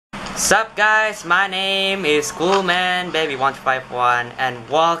Sup guys, my name is Coolman Baby 151 and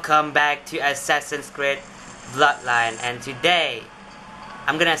welcome back to Assassin's Creed Bloodline. And today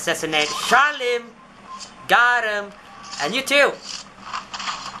I'm gonna assassinate Shalim. Got him. And you too.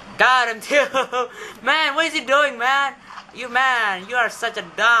 Got him too. Man, what is he doing, man? You are such a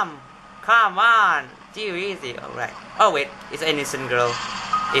dumb. Come on, too easy. Alright. Oh wait, it's an innocent girl.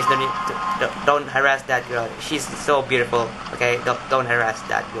 Don't harass that girl. She's so beautiful. Okay, don't harass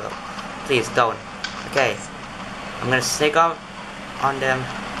that girl. Please don't. Okay, I'm gonna sneak up on them.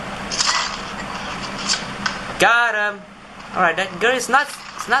 Got him. Alright, that girl is not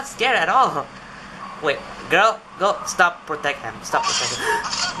scared at all. Wait, girl, go. Stop. Protect him. Stop protecting him.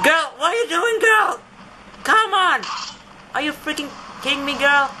 Girl, what are you doing, girl? Come on. Are you freaking kidding me,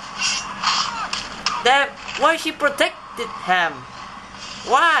 girl? That why she protected him?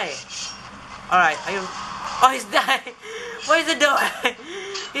 Why? Alright, are you... Oh, he's dying! What is he doing?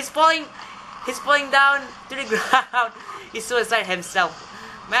 He's falling down to the ground. He's suicide himself.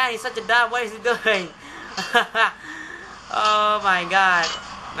 Man, he's such a dumb. What is he doing? Oh my god.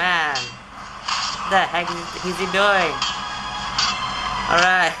 Man. What the heck is he doing?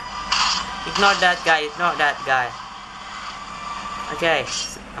 Alright. Ignore that guy. Ignore that guy. Okay.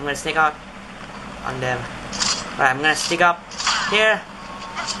 I'm gonna sneak out on them. Alright, I'm gonna stick up here.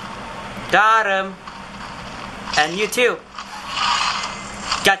 Got him. And you too.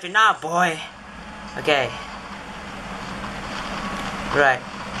 Got you now, boy. Okay. Right.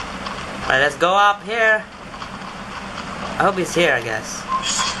 Alright, let's go up here. I hope he's here, I guess.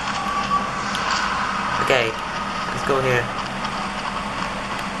 Okay. Let's go here.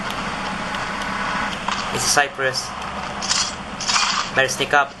 It's a cypress. Better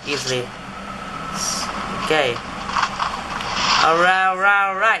sneak up easily. Okay.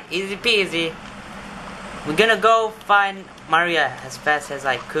 Alright. Easy peasy. We're gonna go find Maria as fast as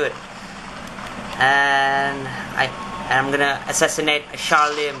I could. And I'm gonna assassinate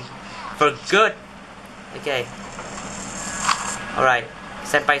Shalim for good. Okay. Alright.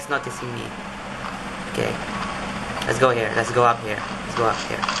 Senpai's noticing me. Okay. Let's go here. Let's go up here. Let's go up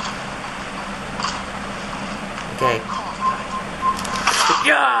here. Okay.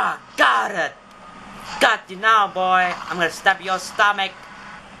 Yeah! Got it! Got you now, boy! I'm gonna stab your stomach.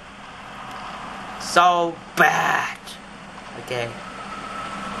 So bad. Okay.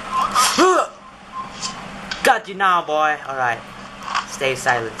 Got you now, boy. Alright. Stay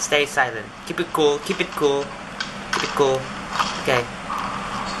silent. Stay silent. Keep it cool. Keep it cool. Keep it cool. Okay.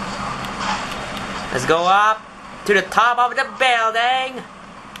 Let's go up to the top of the building.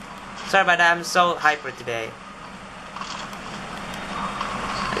 Sorry about that. I'm so hyper today.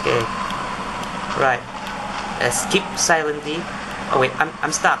 Okay. Right. Let's keep silently. Oh wait,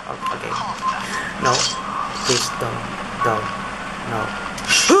 I'm stuck. Oh, okay. No. Please don't. No.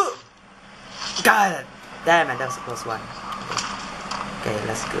 Got it. Damn it, that was the close one. Okay,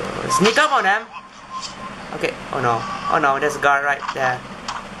 let's go. Sneak up on them. Okay. Oh no, there's a guard right there.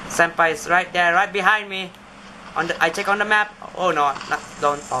 Senpai is right there, right behind me. I check on the map. Oh no,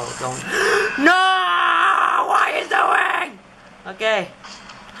 don't. No! What are you doing? Okay.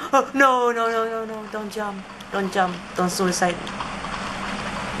 Oh, no, don't jump. Don't suicide.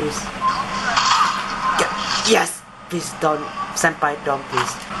 Please. Yes! Please don't. Senpai, don't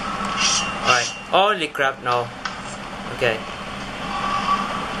please. Alright. Holy crap, no. Okay.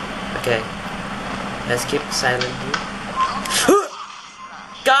 Let's keep silently.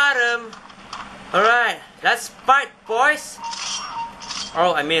 Got him! Alright. Let's fight, boys!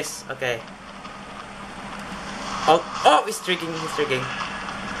 Oh, I missed. Okay. Oh, he's tricking.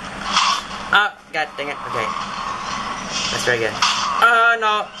 Ah, god dang it. Okay. Let's try again. Oh,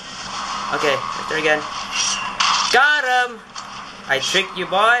 no. Okay, let's try again. Got him! I tricked you,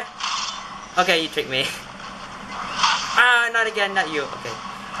 boy. Okay, you tricked me. Ah, not again, not you. Okay.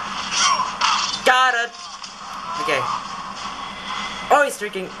 Got it! Okay. Oh, he's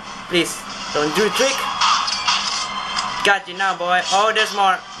tricking. Please, don't do a trick. Got you now, boy. Oh, there's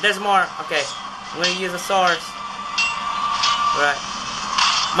more. Okay. I'm gonna use a sword. Right.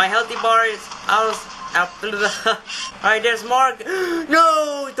 My healthy bar is out to the... Alright, there's more.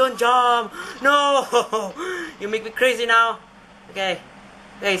 No, don't jump. No, you make me crazy now. Okay,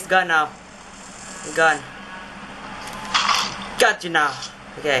 he's gone now. He's gone. Got you now.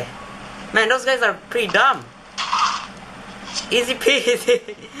 Okay, man, those guys are pretty dumb. Easy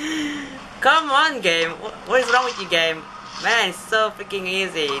peasy. Come on, game. What is wrong with you, game? Man, it's so freaking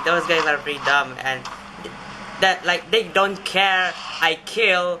easy. Those guys are pretty dumb, and that they don't care. I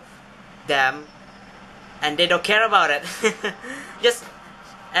kill them, and they don't care about it.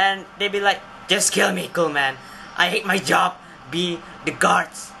 And they be like, just kill me, cool man. I hate my job. Be the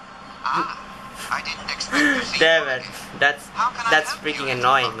guards. I didn't expect to see Damn you it. again. That's freaking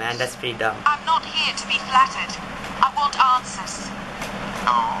annoying, man. That's pretty dumb. I'm not here to be flattered. I want answers.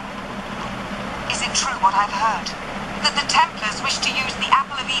 Oh? Is it true what I've heard? That the Templars wish to use the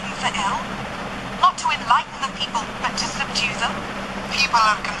Apple of Eden for ill? Not to enlighten the people, but to subdue them? People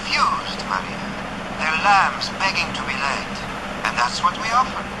are confused, Maria. They're lambs begging to be led. And that's what we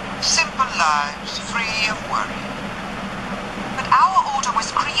offer. Simple lives, free of worry. But our order was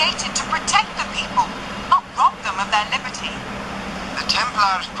created to protect the people, not rob them of their liberty. The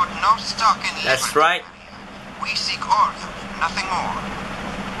Templars put no stock in That's liberty, right. Maria. We seek order, nothing more.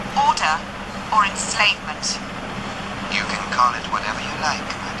 Order or enslavement? You can call it whatever you like,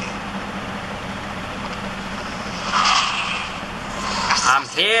 my dear. I'm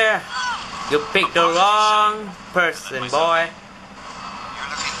here. You picked the wrong person, boy. You're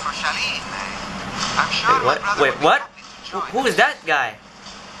looking for Shalim, eh? I'm sure Wait, what? my brother Wait, would be what? happy to join. Who is that guy?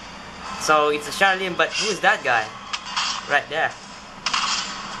 So it's a Shalim, but who is that guy? Right there.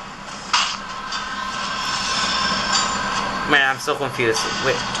 Man, I'm so confused.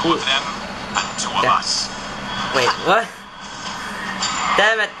 Wait, Two who? of them and two of Yeah. us. Wait, what?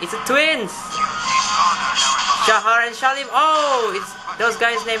 Damn it! It's a twins. Shahar and Shalim. Oh, it's those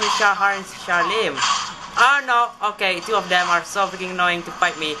guys' name is Shahar and Shalim. Oh no. Okay, two of them are so freaking annoying to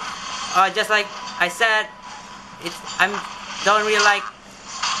fight me. Just like I said, I'm don't really like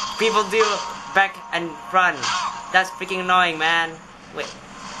people do back and front. That's freaking annoying, man. Wait,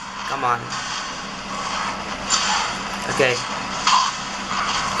 come on. Okay,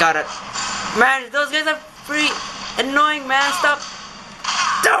 got it. Man, those guys are pretty annoying, man. Stop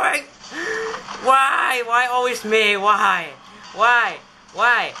doing. Why? Why always me? Why? Why?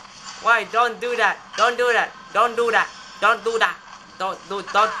 Why? Why? Don't do that. Don't do that. Don't do that. Don't do that. Don't.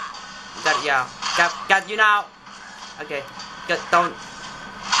 That, yeah. Got you now. Okay. Don't.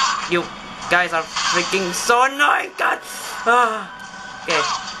 You guys are freaking so annoying. God. Okay.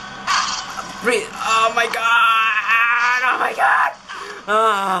 Breathe. Oh my god. Oh my god.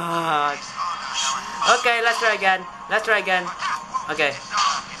 Okay, let's try again. Let's try again. Okay.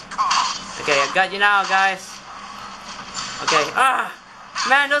 Okay, I got you now, guys. Okay.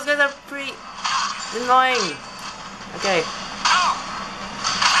 Man, those guys are pretty annoying. Okay.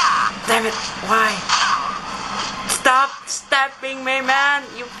 Damn it. Why? Stop stepping me, man.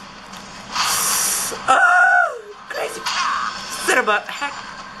 You. Crazy. Son of a heck.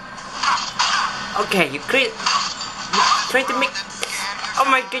 Okay, you trying to make. Oh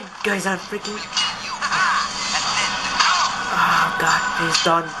my god, guys are freaking. Oh god, please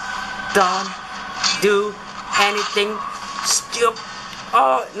don't do anything stupid.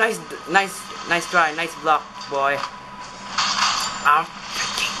 Oh, nice try, nice block, boy. I'm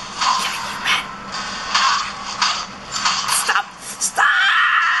freaking killing you, man. Stop.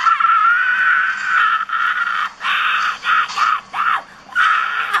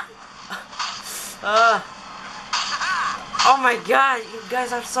 Oh my god, you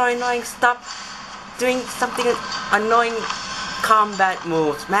guys are so annoying. Stop doing something annoying combat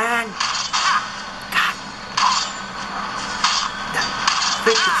moves, man. God.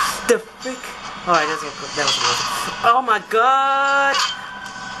 The freak. Alright, that was close. Oh my god.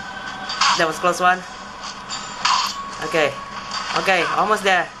 That was close one. Okay, almost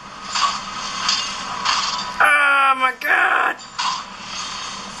there. Oh my god.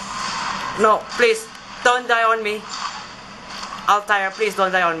 No, please, don't die on me. Altair, please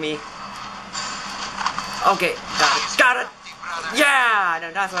don't die on me. Okay, got it. Yeah,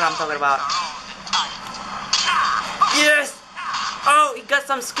 that's what I'm talking about. Yes. Oh, he got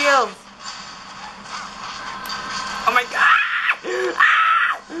some skills. Oh my god.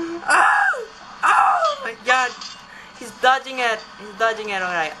 Oh my god. He's dodging it.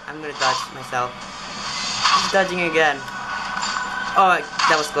 Alright, I'm gonna dodge myself. He's dodging again. Oh,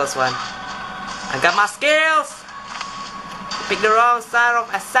 that was close one. I got my skills. Pick the wrong side of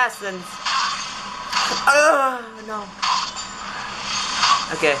assassins. No.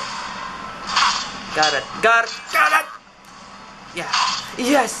 Okay. Got it. Yeah.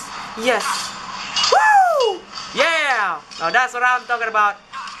 Yes. Woo! Yeah. Now that's what I'm talking about.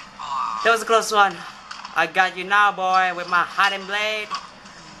 That was a close one. I got you now, boy, with my hiding blade.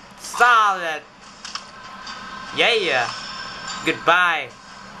 Solid. Yeah. Goodbye,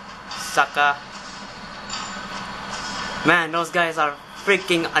 sucker. Man, those guys are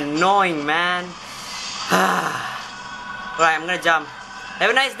freaking annoying, man. Alright, I'm gonna jump. Have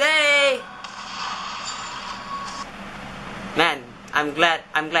a nice day. Man, I'm glad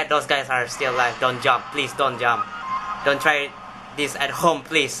those guys are still alive. Don't jump, please don't jump. Don't try this at home,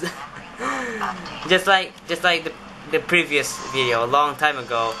 please. just like the previous video a long time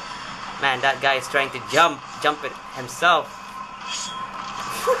ago. Man, that guy is trying to jump it himself.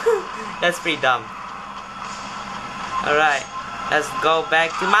 That's pretty dumb. Alright, let's go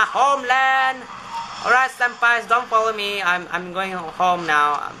back to my homeland. Alright, senpais, don't follow me. I'm going home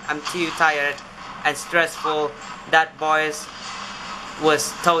now. I'm too tired and stressful. That voice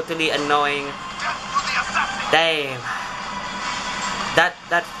was totally annoying. Damn.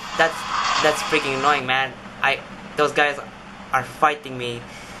 That's freaking annoying, man. Those guys are fighting me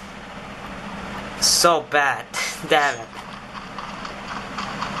so bad. Damn it.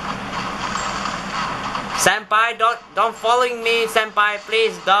 Senpai, don't following me, senpai.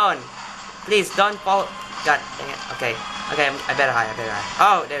 Please don't. Please don't follow. God dang it. Okay. I better hide.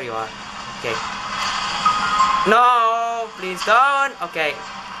 Oh, there you are. Okay. No, please don't. Okay,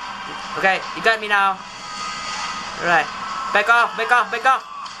 you got me now. Alright. Back off.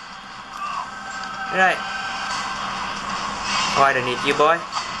 Alright. Oh, I don't need you, boy.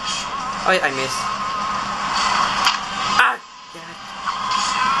 Oh, I missed. Ah!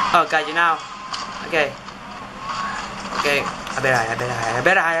 Oh, got you now. Okay. I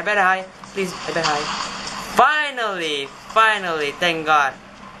better hide. Please, I better hide. Finally, thank God.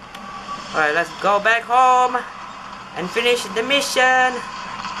 Alright, let's go back home and finish the mission.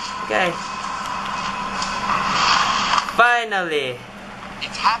 Okay. Finally.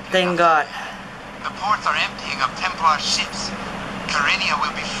 It's happening. Thank God. The ports are emptying of Templar ships. Kyrenia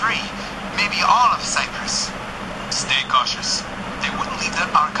will be free. Maybe all of Cyprus. Stay cautious. They wouldn't leave the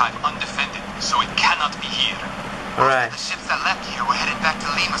archive undefended, so it cannot be here. Alright. The ships that left here were headed back to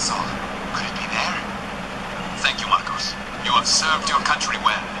Limassol. Could it be there? Thank you, Marcos. You have served your country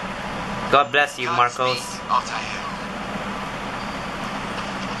well. God bless you, Marcos. Altair.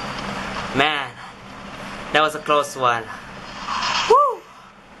 Man, that was a close one. Woo!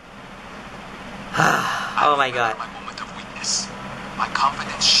 Oh my God. My moment of weakness. My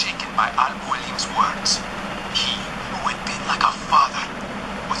confidence shaken by Al-Mualim's words. He, who had been like a father,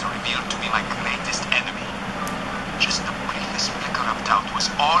 was revealed to be my greatest enemy. Just the briefest flicker of doubt was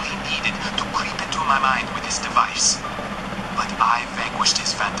all he needed to creep into my mind with his device. But I vanquished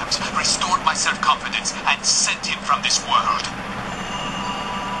his phantoms, restored my self-confidence, and sent him from this world.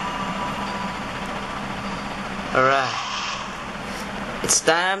 Alright. It's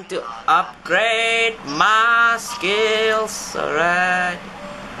time to upgrade my skills. Alright.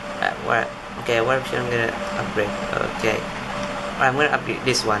 Where should I'm gonna upgrade? Okay. Alright, I'm gonna upgrade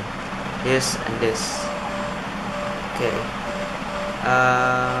this one. This and this. Okay.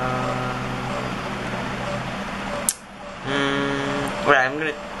 Alright, I'm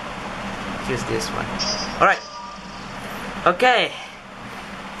gonna use this one. Alright. Okay.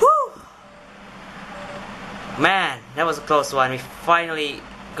 Woo! Man, that was a close one. We finally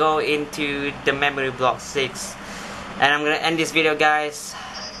go into the memory block 6. And I'm gonna end this video, guys.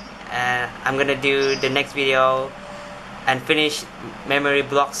 And I'm gonna do the next video and finish memory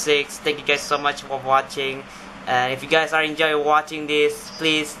block 6. Thank you guys so much for watching. And if you guys are enjoying watching this,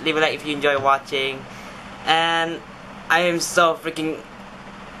 please leave a like if you enjoy watching. And I am so freaking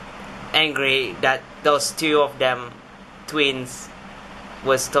angry that those two of them twins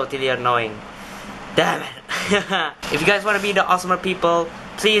was totally annoying. Damn it. If you guys want to be the awesomer people,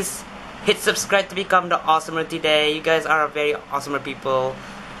 please hit subscribe to become the awesomer today. You guys are very awesomer people.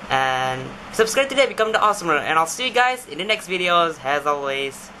 And subscribe today, become the awesomer. And I'll see you guys in the next videos. As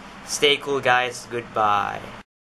always, stay cool, guys. Goodbye.